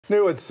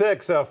New at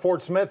 6, a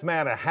Fort Smith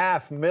man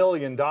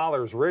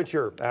 $500,000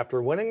 richer after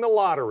winning the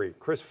lottery.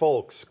 Chris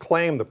Folks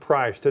claimed the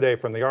prize today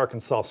from the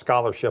Arkansas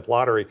Scholarship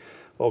Lottery.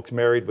 Folks,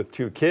 married with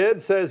 2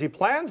 kids, says he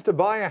plans to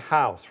buy a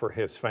house for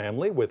his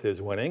family with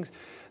his winnings.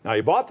 Now,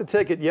 he bought the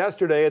ticket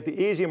yesterday at the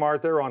Easy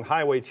Mart there on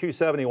Highway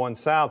 271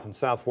 South in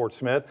South Fort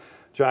Smith.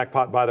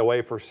 Jackpot, by the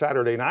way, for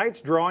Saturday night's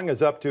drawing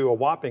is up to a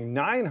whopping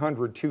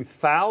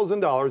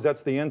 $902,000.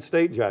 That's the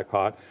in-state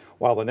jackpot,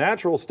 while the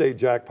natural state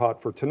jackpot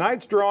for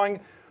tonight's drawing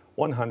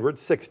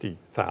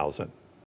 $160,000.